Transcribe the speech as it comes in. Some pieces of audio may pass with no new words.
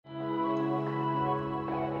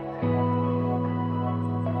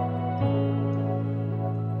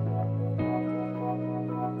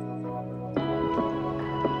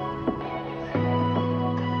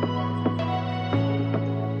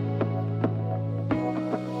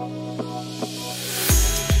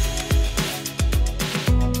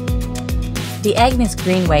The Agnes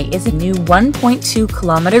Greenway is a new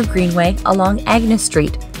 1.2-kilometer greenway along Agnes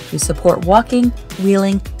Street to support walking,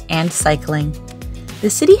 wheeling, and cycling. The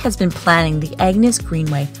city has been planning the Agnes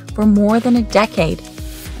Greenway for more than a decade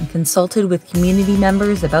and consulted with community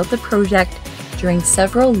members about the project during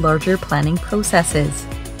several larger planning processes.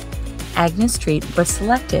 Agnes Street was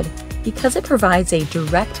selected because it provides a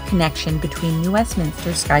direct connection between New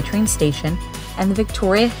Westminster SkyTrain station and the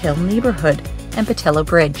Victoria Hill neighbourhood and Patillo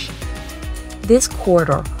Bridge. This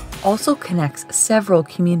corridor also connects several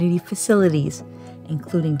community facilities,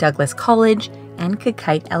 including Douglas College and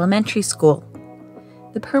Kakite Elementary School.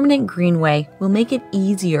 The permanent greenway will make it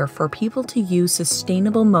easier for people to use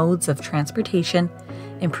sustainable modes of transportation,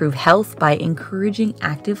 improve health by encouraging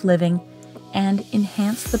active living, and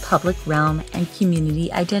enhance the public realm and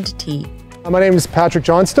community identity. My name is Patrick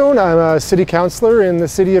Johnstone. I'm a city councillor in the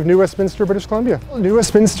City of New Westminster, British Columbia. New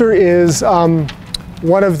Westminster is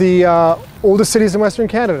one of the oldest cities in Western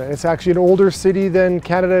Canada. It's actually an older city than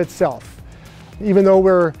Canada itself. Even though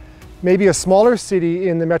we're maybe a smaller city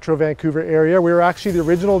in the Metro Vancouver area, we're actually the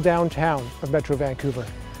original downtown of Metro Vancouver.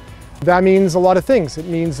 That means a lot of things. It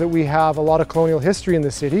means that we have a lot of colonial history in the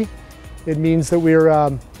city. It means that we're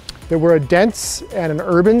a dense and an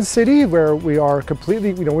urban city where we are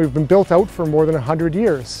completely, we've been built out for more than 100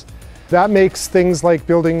 years. That makes things like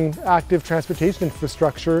building active transportation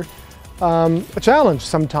infrastructure a challenge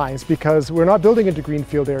sometimes, because we're not building into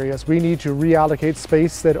greenfield areas. We need to reallocate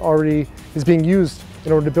space that already is being used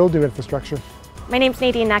in order to build new infrastructure. My name's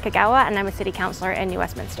Nadine Nakagawa and I'm a city councillor in New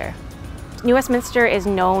Westminster. New Westminster is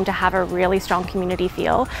known to have a really strong community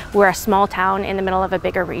feel. We're a small town in the middle of a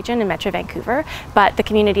bigger region in Metro Vancouver, but the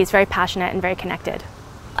community is very passionate and very connected.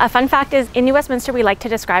 A fun fact is, in New Westminster, we like to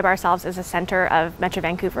describe ourselves as a centre of Metro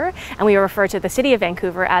Vancouver, and we refer to the City of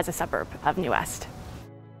Vancouver as a suburb of New West.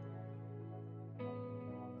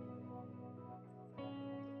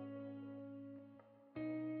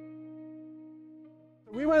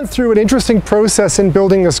 We went through an interesting process in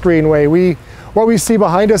building this greenway. What we see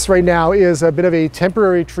behind us right now is a bit of a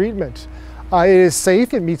temporary treatment. It is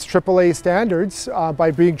safe, it meets AAA standards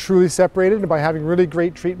by being truly separated and by having really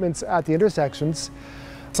great treatments at the intersections.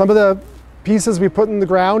 Some of the pieces we put in the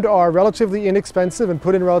ground are relatively inexpensive and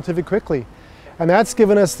put in relatively quickly. And that's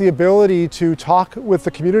given us the ability to talk with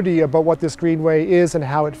the community about what this greenway is and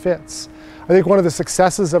how it fits. I think one of the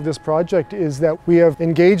successes of this project is that we have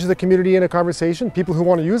engaged the community in a conversation, people who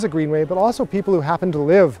want to use a greenway, but also people who happen to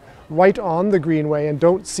live right on the greenway and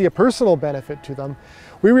don't see a personal benefit to them.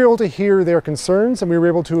 We were able to hear their concerns, and we were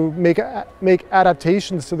able to make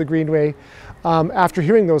adaptations to the greenway after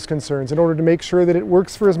hearing those concerns in order to make sure that it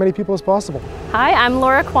works for as many people as possible. Hi, I'm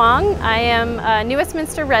Laura Kwong. I am a New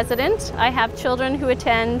Westminster resident. I have children who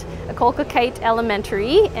attend Kakite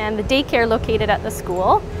Elementary and the daycare located at the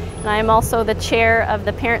school. And I am also the chair of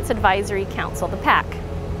the Parents Advisory Council, the PAC.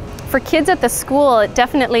 For kids at the school, it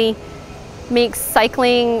definitely makes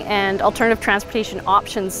cycling and alternative transportation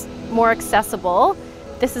options more accessible.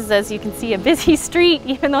 This is, as you can see, a busy street,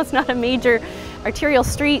 even though it's not a major arterial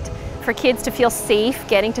street. For kids to feel safe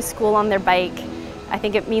getting to school on their bike, I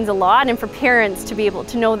think it means a lot, and for parents to be able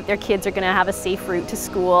to know that their kids are going to have a safe route to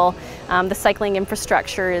school. The cycling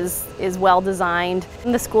infrastructure is well designed.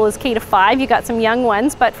 And the school is K to 5, you got some young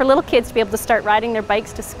ones, but for little kids to be able to start riding their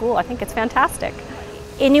bikes to school, I think it's fantastic.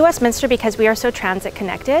 In New Westminster, because we are so transit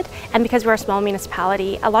connected and because we're a small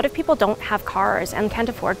municipality, a lot of people don't have cars and can't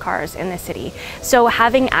afford cars in this city. So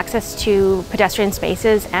having access to pedestrian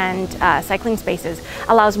spaces and cycling spaces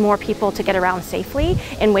allows more people to get around safely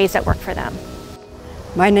in ways that work for them.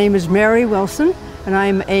 My name is Mary Wilson, and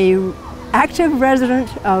I'm an active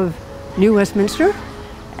resident of New Westminster,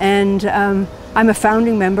 and I'm a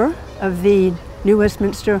founding member of the New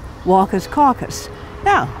Westminster Walkers Caucus.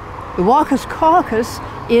 Now, the Walkers Caucus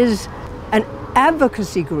is an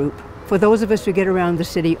advocacy group for those of us who get around the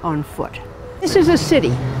city on foot. This is a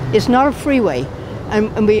city, it's not a freeway,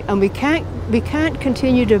 and we can't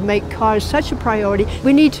continue to make cars such a priority.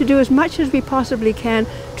 We need to do as much as we possibly can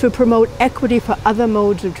to promote equity for other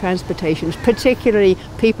modes of transportation, particularly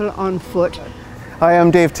people on foot. Hi,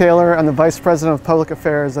 I'm Dave Taylor. I'm the Vice President of Public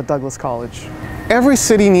Affairs at Douglas College. Every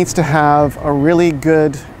city needs to have a really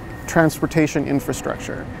good transportation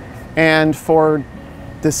infrastructure. And for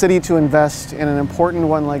the city to invest in an important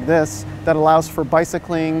one like this that allows for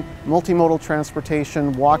bicycling, multimodal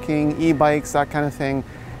transportation, walking, e-bikes, that kind of thing,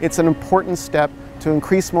 it's an important step to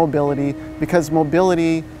increase mobility, because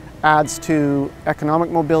mobility adds to economic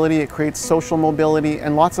mobility, it creates social mobility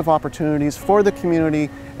and lots of opportunities for the community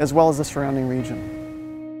as well as the surrounding region.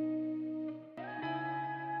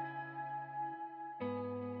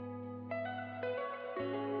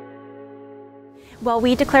 Well,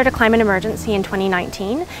 we declared a climate emergency in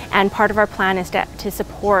 2019, and part of our plan is to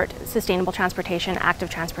support sustainable transportation,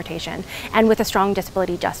 active transportation, and with a strong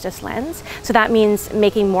disability justice lens. So that means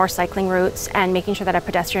making more cycling routes and making sure that our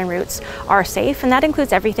pedestrian routes are safe, and that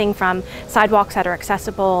includes everything from sidewalks that are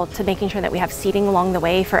accessible to making sure that we have seating along the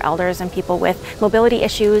way for elders and people with mobility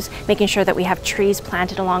issues, making sure that we have trees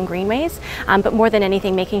planted along greenways, but more than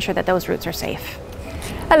anything, making sure that those routes are safe.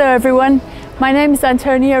 Hello everyone. My name is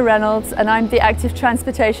Antonia Reynolds and I'm the Active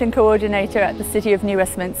Transportation Coordinator at the City of New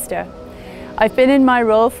Westminster. I've been in my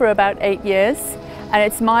role for about 8 years and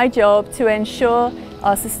it's my job to ensure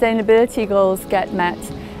our sustainability goals get met.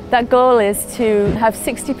 That goal is to have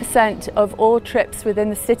 60% of all trips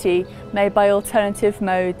within the city made by alternative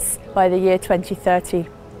modes by the year 2030.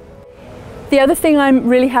 The other thing I'm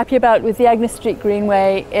really happy about with the Agnes Street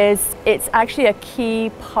Greenway is it's actually a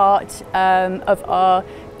key part of our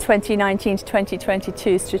 2019 to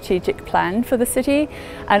 2022 strategic plan for the city,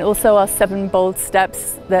 and also our 7 bold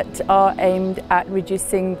steps that are aimed at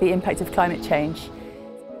reducing the impact of climate change.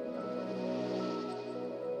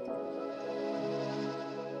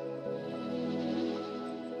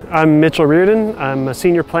 I'm Mitchell Reardon. I'm a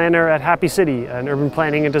senior planner at Happy City, an urban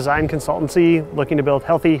planning and design consultancy looking to build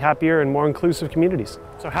healthy, happier, and more inclusive communities.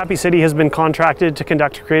 So Happy City has been contracted to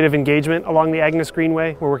conduct creative engagement along the Agnes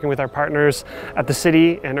Greenway. We're working with our partners at the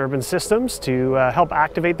city and urban systems to help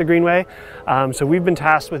activate the Greenway. So we've been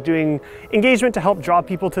tasked with doing engagement to help draw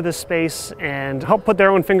people to this space and help put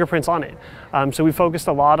their own fingerprints on it. So we focused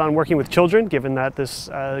a lot on working with children, given that this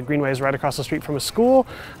Greenway is right across the street from a school.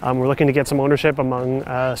 We're looking to get some ownership among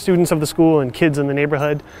students of the school and kids in the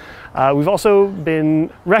neighborhood. We've also been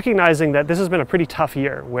recognizing that this has been a pretty tough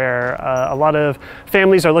year where a lot of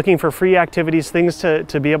families are looking for free activities, things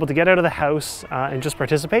to be able to get out of the house and just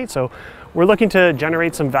participate. So we're looking to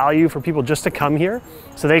generate some value for people just to come here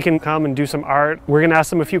so they can come and do some art. We're going to ask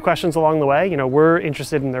them a few questions along the way. You know, we're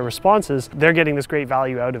interested in their responses. They're getting this great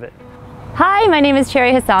value out of it. Hi, my name is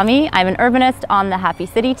Cherry Hassami. I'm an urbanist on the Happy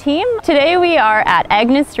City team. Today we are at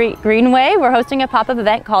Agnes Street Greenway. We're hosting a pop-up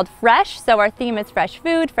event called Fresh. So our theme is fresh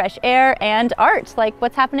food, fresh air, and art, like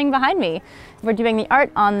what's happening behind me. We're doing the art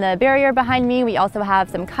on the barrier behind me. We also have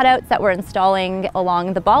some cutouts that we're installing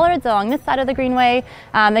along the bollards along this side of the Greenway.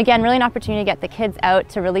 Again, really an opportunity to get the kids out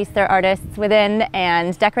to release their artists within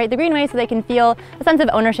and decorate the Greenway so they can feel a sense of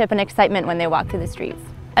ownership and excitement when they walk through the streets.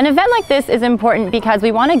 An event like this is important because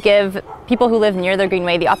we want to give people who live near the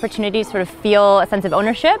Greenway the opportunity to sort of feel a sense of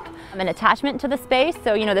ownership and attachment to the space.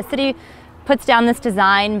 So, you know, the city puts down this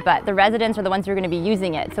design, but the residents are the ones who are going to be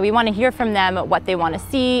using it. So we want to hear from them what they want to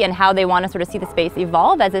see and how they want to sort of see the space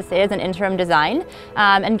evolve, as this is an interim design.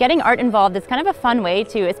 And getting art involved is kind of a fun way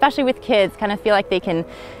to, especially with kids, kind of feel like they can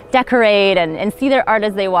decorate and see their art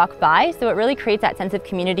as they walk by. So it really creates that sense of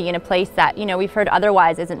community in a place that, you know, we've heard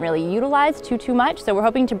otherwise isn't really utilized too much. So we're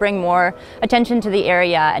hoping to bring more attention to the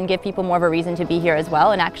area and give people more of a reason to be here as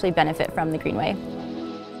well and actually benefit from the Greenway.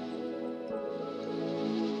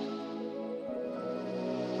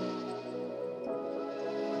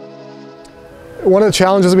 One of the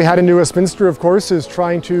challenges we had in New Westminster, of course, is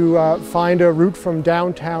trying to find a route from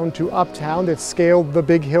downtown to uptown that scaled the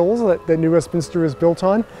big hills that New Westminster is built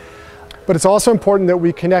on. But it's also important that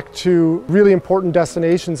we connect to really important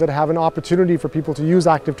destinations that have an opportunity for people to use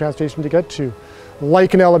active transportation to get to,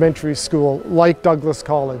 like an elementary school, like Douglas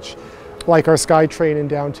College, like our SkyTrain in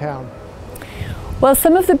downtown. Well,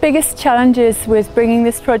 some of the biggest challenges with bringing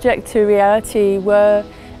this project to reality were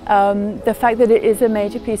the fact that it is a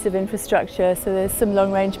major piece of infrastructure, so there's some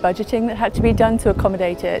long-range budgeting that had to be done to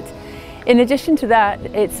accommodate it. In addition to that,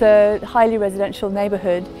 it's a highly residential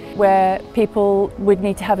neighbourhood where people would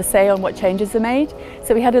need to have a say on what changes are made,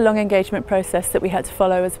 so we had a long engagement process that we had to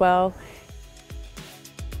follow as well.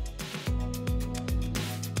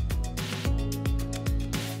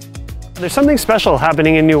 There's something special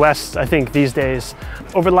happening in New West, I think, these days.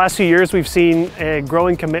 Over the last few years, we've seen a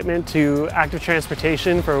growing commitment to active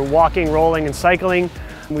transportation for walking, rolling, and cycling.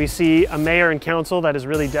 We see a mayor and council that is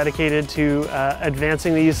really dedicated to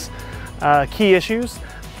advancing these key issues.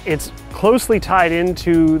 It's closely tied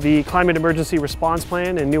into the climate emergency response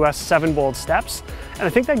plan and New West's 7 bold steps. And I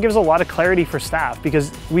think that gives a lot of clarity for staff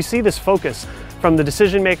because we see this focus from the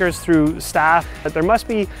decision makers through staff that there must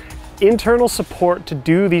be internal support to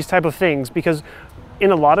do these type of things, because in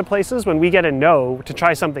a lot of places when we get a no to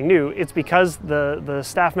try something new, it's because the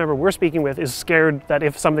staff member we're speaking with is scared that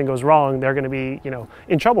if something goes wrong, they're going to be, you know,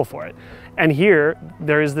 in trouble for it. And here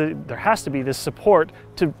there has to be this support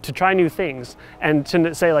to try new things and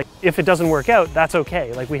to say, like, if it doesn't work out, that's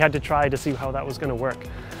okay. Like, we had to try to see how that was going to work.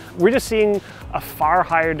 We're just seeing a far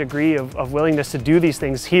higher degree of willingness to do these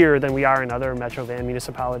things here than we are in other Metro van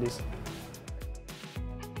municipalities.